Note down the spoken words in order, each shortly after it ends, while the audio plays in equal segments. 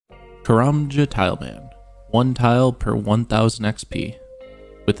Karamja Tileman, 1 tile per 1000 XP.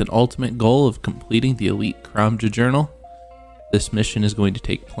 With an ultimate goal of completing the elite Karamja journal, this mission is going to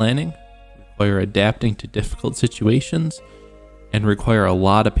take planning, require adapting to difficult situations, and require a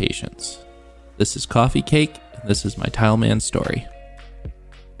lot of patience. This is Kaufecake, and this is my Tileman story.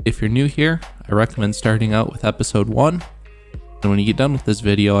 If you're new here, I recommend starting out with episode 1, and when you get done with this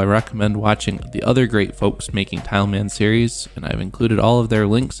video, I recommend watching the other great folks making Tileman Series, and I've included all of their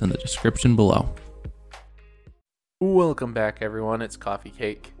links in the description below. Welcome back everyone, it's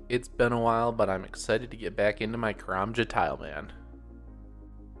Kaufecake. It's been a while, but I'm excited to get back into my Karamja Tileman.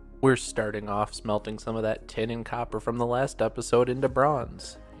 We're starting off smelting some of that tin and copper from the last episode into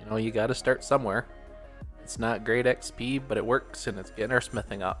bronze. You know, you gotta start somewhere. It's not great XP, but it works and it's getting our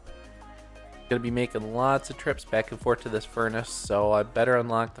smithing up. Gonna be making lots of trips back and forth to this furnace, so I better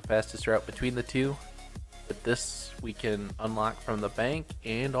unlock the fastest route between the two. But this we can unlock from the bank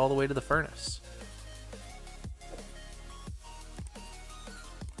and all the way to the furnace.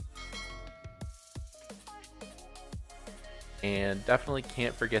 And definitely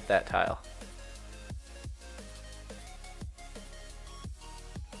can't forget that tile.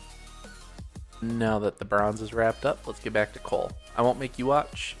 Now that the bronze is wrapped up, let's get back to coal. I won't make you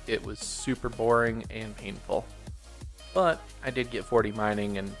watch, it was super boring and painful. But I did get 40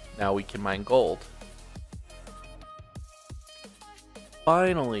 mining and now we can mine gold.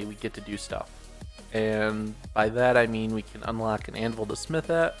 Finally we get to do stuff. And by that I mean we can unlock an anvil to smith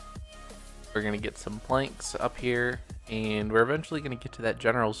at. We're going to get some planks up here. And we're eventually going to get to that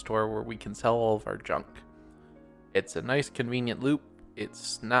general store where we can sell all of our junk. It's a nice convenient loop.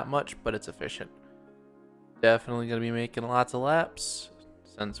 It's not much, but it's efficient. Definitely going to be making lots of laps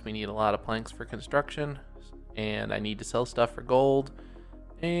since we need a lot of planks for construction. And I need to sell stuff for gold.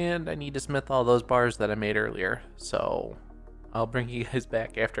 And I need to smith all those bars that I made earlier. So I'll bring you guys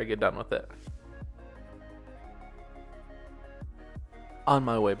back after I get done with it. On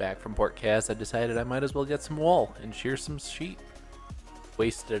my way back from Port Cass, I decided I might as well get some wool and shear some sheep.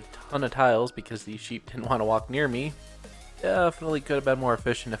 Wasted a ton of tiles because these sheep didn't want to walk near me. Definitely could have been more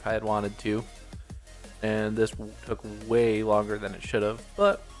efficient if I had wanted to. And this took way longer than it should have,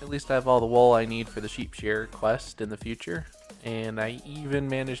 but at least I have all the wool I need for the sheep shear quest in the future. And I even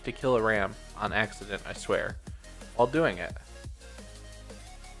managed to kill a ram on accident, I swear, while doing it.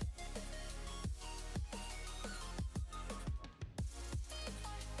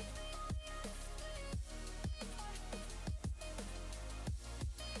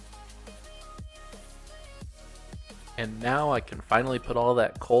 And now I can finally put all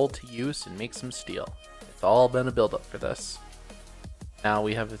that coal to use and make some steel. It's all been a build-up for this. Now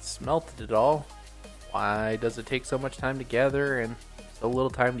we have smelted it all. Why does it take so much time to gather and so little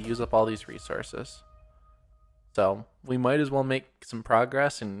time to use up all these resources? So we might as well make some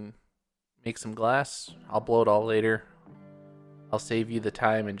progress and make some glass. I'll blow it all later. I'll save you the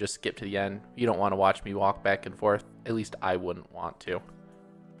time and just skip to the end. You don't want to watch me walk back and forth. At least I wouldn't want to.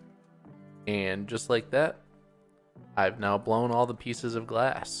 And just like that, I've now blown all the pieces of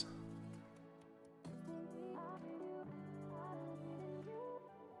glass.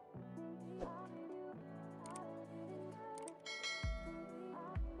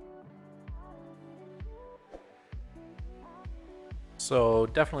 So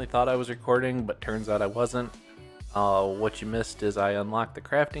definitely thought I was recording, but turns out I wasn't. What you missed is I unlocked the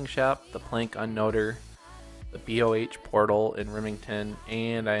crafting shop, the plank unnoter, the BOH portal in Remington,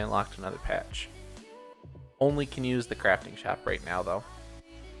 and I unlocked another patch. Only can use the crafting shop right now though.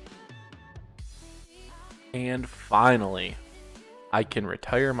 And finally, I can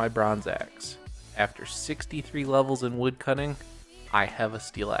retire my bronze axe. After 63 levels in woodcutting, I have a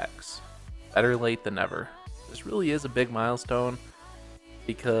steel axe. Better late than never. This really is a big milestone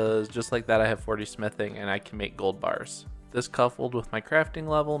because just like that I have 40 smithing and I can make gold bars. This coupled with my crafting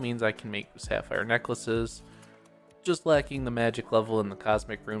level means I can make sapphire necklaces, just lacking the magic level in the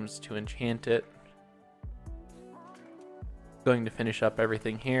cosmic rooms to enchant it. Going to finish up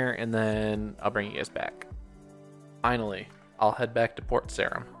everything here and then I'll bring you guys back. Finally, I'll head back to Port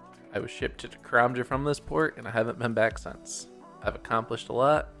Sarum. I was shipped to Karamja from this port and I haven't been back since. I've accomplished a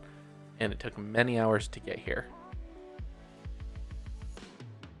lot and it took many hours to get here.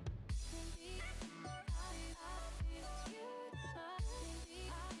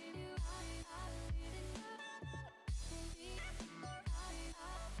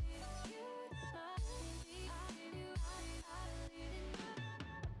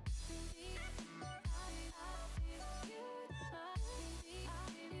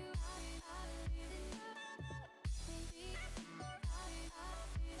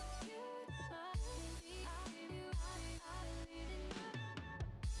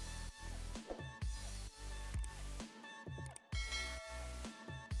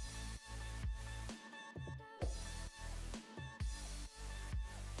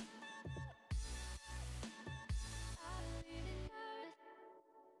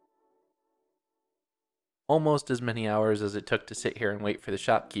 almost as many hours as it took to sit here and wait for the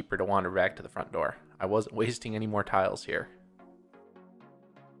shopkeeper to wander back to the front door. I wasn't wasting any more tiles here.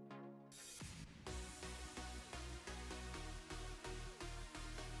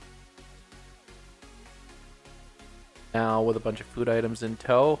 Now, with a bunch of food items in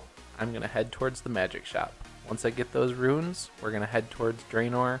tow, I'm going to head towards the magic shop. Once I get those runes, we're going to head towards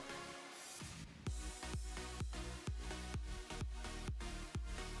Draenor.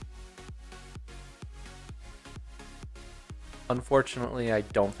 Unfortunately, I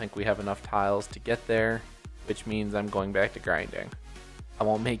don't think we have enough tiles to get there, which means I'm going back to grinding. I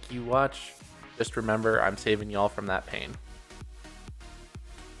won't make you watch, just remember I'm saving y'all from that pain.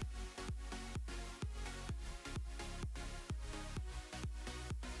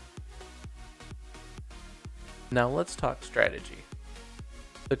 Now let's talk strategy.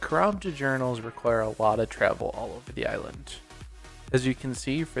 The Karamja journals require a lot of travel all over the island. As you can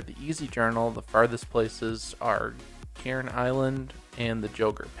see, for the easy journal, the farthest places are Cairn Island and the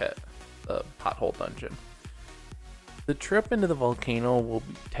Joger Pit, the pothole dungeon. The trip into the volcano will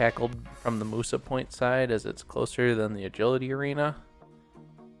be tackled from the Musa Point side as it's closer than the agility arena,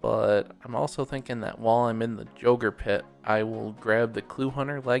 but I'm also thinking that while I'm in the Joger Pit, I will grab the Clue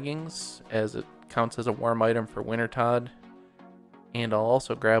Hunter leggings as it counts as a warm item for Wintertodt, and I'll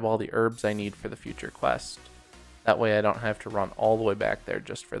also grab all the herbs I need for the future quest. That way I don't have to run all the way back there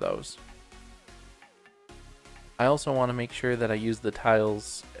just for those. I also want to make sure that I use the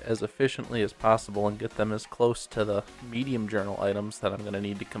tiles as efficiently as possible and get them as close to the medium journal items that I'm going to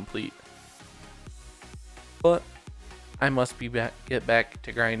need to complete. But I must get back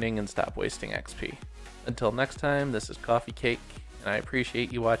to grinding and stop wasting XP. Until next time, this is Kaufecake, and I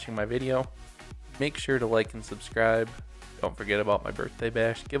appreciate you watching my video. Make sure to like and subscribe. Don't forget about my birthday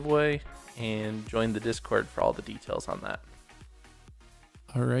bash giveaway, and join the Discord for all the details on that.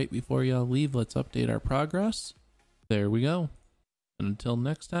 Alright, before y'all leave, let's update our progress. There we go. And until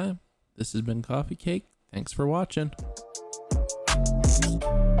next time, this has been Kaufecake. Thanks for watching.